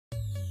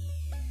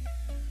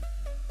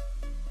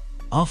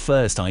Our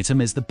first item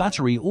is the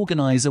battery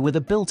organizer with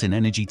a built-in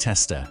energy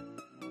tester.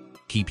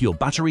 Keep your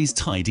batteries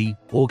tidy,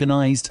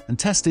 organized, and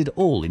tested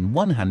all in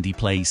one handy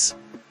place.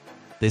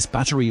 This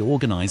battery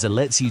organizer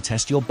lets you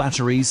test your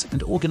batteries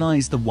and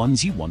organize the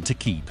ones you want to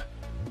keep.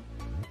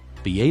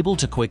 Be able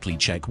to quickly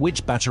check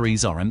which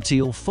batteries are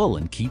empty or full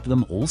and keep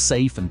them all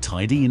safe and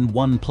tidy in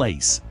one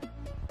place.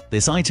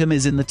 This item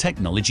is in the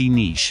technology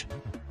niche.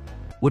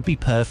 Would be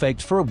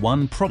perfect for a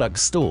one-product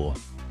store.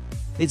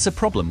 It's a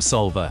problem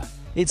solver.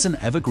 It's an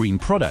evergreen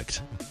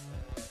product.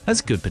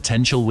 Has good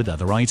potential with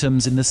other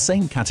items in the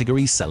same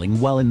category selling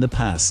well in the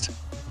past.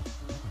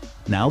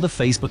 Now the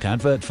Facebook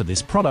advert for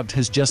this product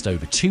has just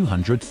over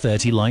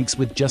 230 likes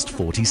with just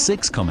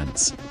 46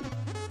 comments.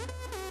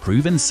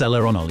 Proven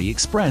seller on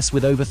AliExpress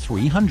with over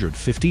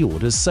 350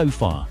 orders so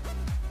far.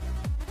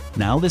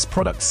 Now this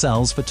product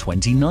sells for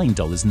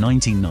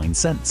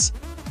 $29.99,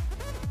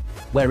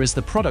 whereas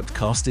the product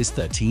cost is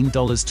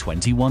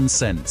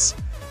 $13.21.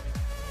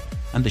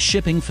 And the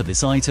shipping for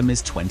this item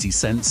is 20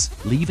 cents,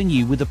 leaving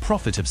you with a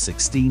profit of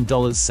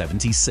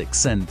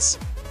 $16.76.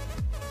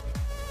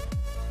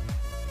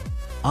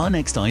 Our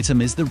next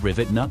item is the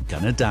rivet nut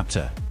gun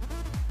adapter.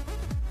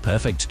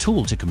 Perfect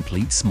tool to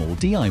complete small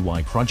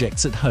DIY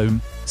projects at home,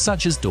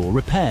 such as door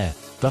repair,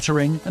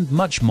 guttering, and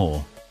much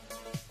more.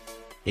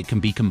 It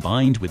can be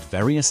combined with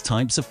various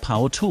types of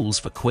power tools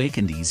for quick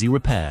and easy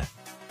repair.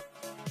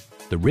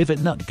 The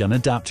rivet nut gun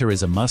adapter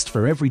is a must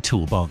for every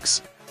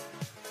toolbox.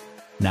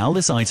 Now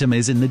this item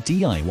is in the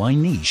DIY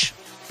niche.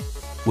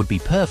 Would be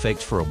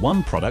perfect for a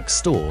one-product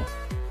store.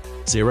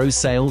 0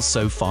 sales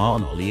so far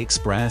on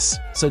AliExpress,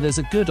 so there's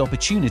a good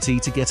opportunity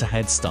to get a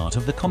head start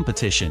of the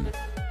competition.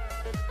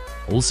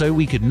 Also,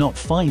 we could not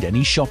find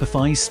any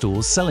Shopify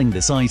stores selling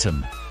this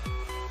item.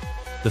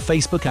 The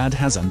Facebook ad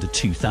has under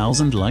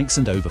 2,000 likes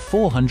and over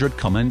 400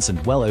 comments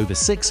and well over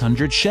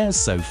 600 shares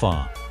so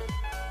far.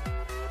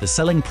 The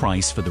selling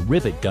price for the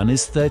rivet gun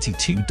is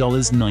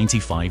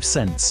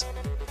 $32.95.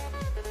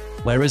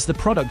 Whereas the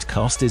product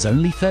cost is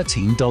only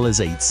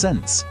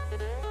 $13.08.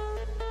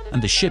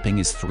 And the shipping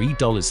is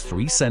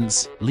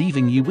 $3.03,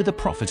 leaving you with a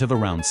profit of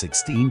around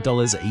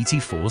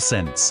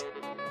 $16.84.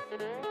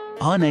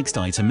 Our next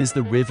item is the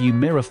rearview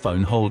mirror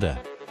phone holder.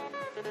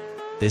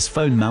 This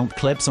phone mount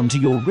clips onto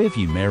your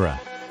rearview mirror.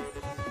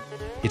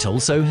 It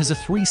also has a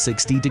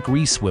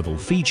 360-degree swivel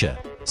feature,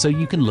 so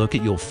you can look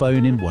at your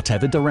phone in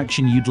whatever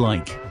direction you'd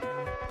like.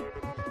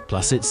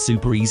 Plus, it's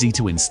super easy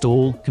to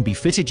install, can be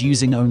fitted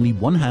using only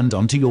one hand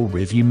onto your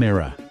rearview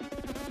mirror.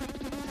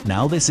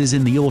 Now this is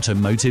in the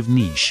automotive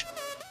niche.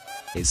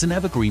 It's an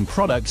evergreen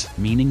product,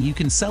 meaning you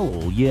can sell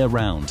all year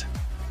round.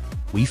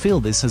 We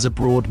feel this has a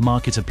broad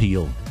market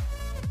appeal.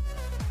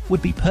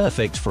 Would be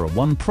perfect for a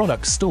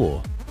one-product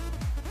store.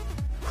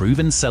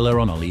 Proven seller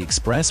on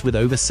AliExpress with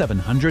over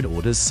 700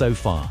 orders so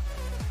far.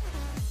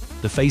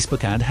 The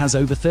Facebook ad has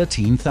over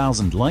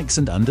 13,000 likes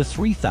and under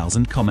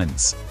 3,000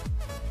 comments.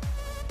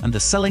 And the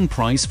selling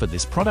price for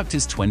this product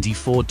is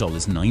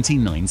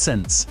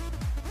 $24.99,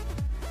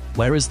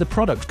 whereas the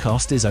product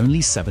cost is only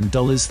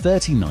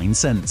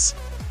 $7.39.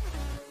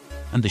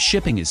 And the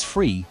shipping is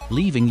free,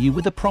 leaving you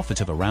with a profit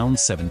of around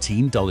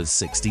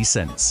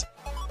 $17.60.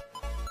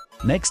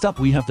 Next up,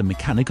 we have the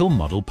mechanical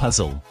model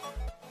puzzle.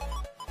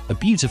 A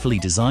beautifully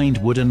designed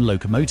wooden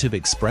locomotive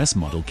express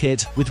model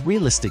kit with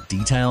realistic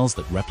details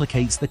that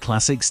replicates the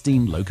classic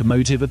steam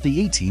locomotive of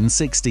the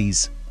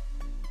 1860s.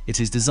 It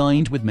is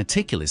designed with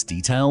meticulous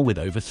detail with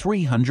over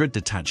 300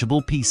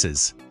 detachable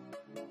pieces.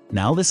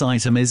 Now this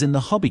item is in the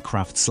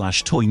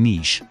hobbycraft/toy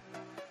niche.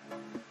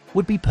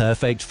 Would be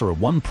perfect for a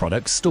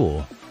one-product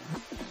store.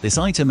 This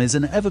item is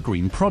an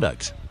evergreen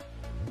product.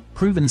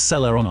 Proven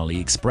seller on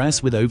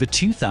AliExpress with over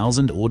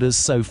 2,000 orders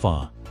so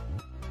far.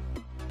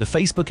 The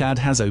Facebook ad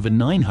has over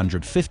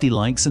 950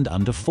 likes and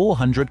under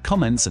 400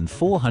 comments and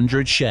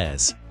 400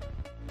 shares.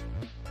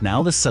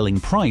 Now the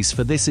selling price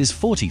for this is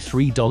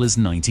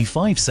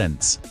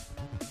 $43.95,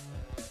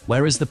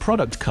 whereas the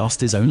product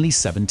cost is only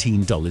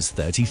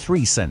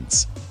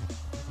 $17.33.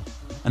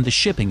 And the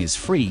shipping is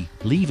free,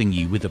 leaving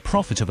you with a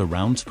profit of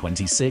around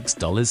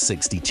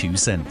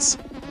 $26.62.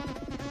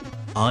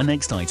 Our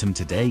next item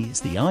today is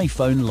the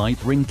iPhone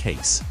Light Ring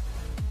Case.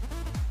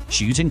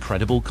 Shoot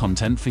incredible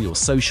content for your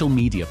social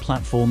media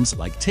platforms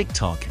like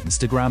TikTok,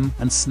 Instagram,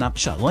 and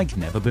Snapchat like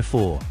never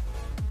before.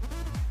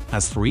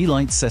 Has 3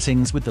 light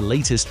settings with the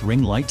latest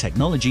ring light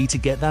technology to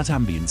get that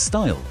ambient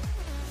style.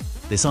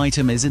 This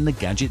item is in the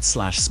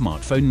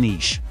gadget/smartphone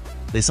niche.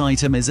 This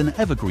item is an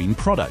evergreen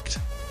product.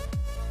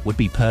 Would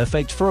be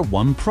perfect for a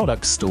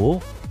one-product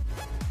store.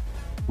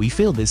 We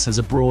feel this has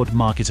a broad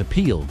market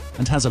appeal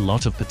and has a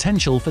lot of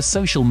potential for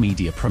social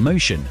media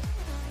promotion.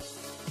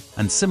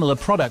 And similar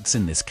products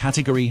in this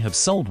category have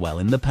sold well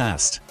in the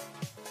past.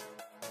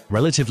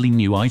 Relatively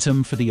new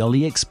item for the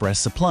AliExpress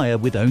supplier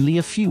with only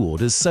a few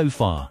orders so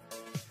far.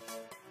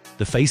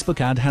 The Facebook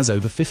ad has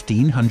over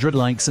 1,500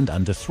 likes and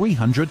under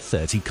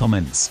 330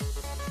 comments.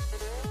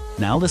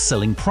 Now the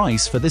selling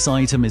price for this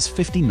item is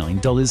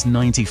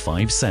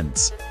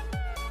 $59.95,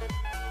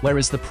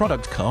 whereas the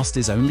product cost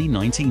is only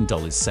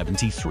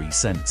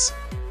 $19.73.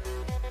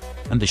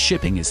 and the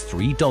shipping is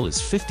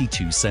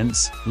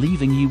 $3.52,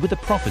 leaving you with a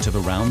profit of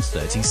around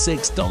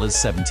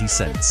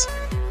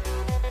 $36.70.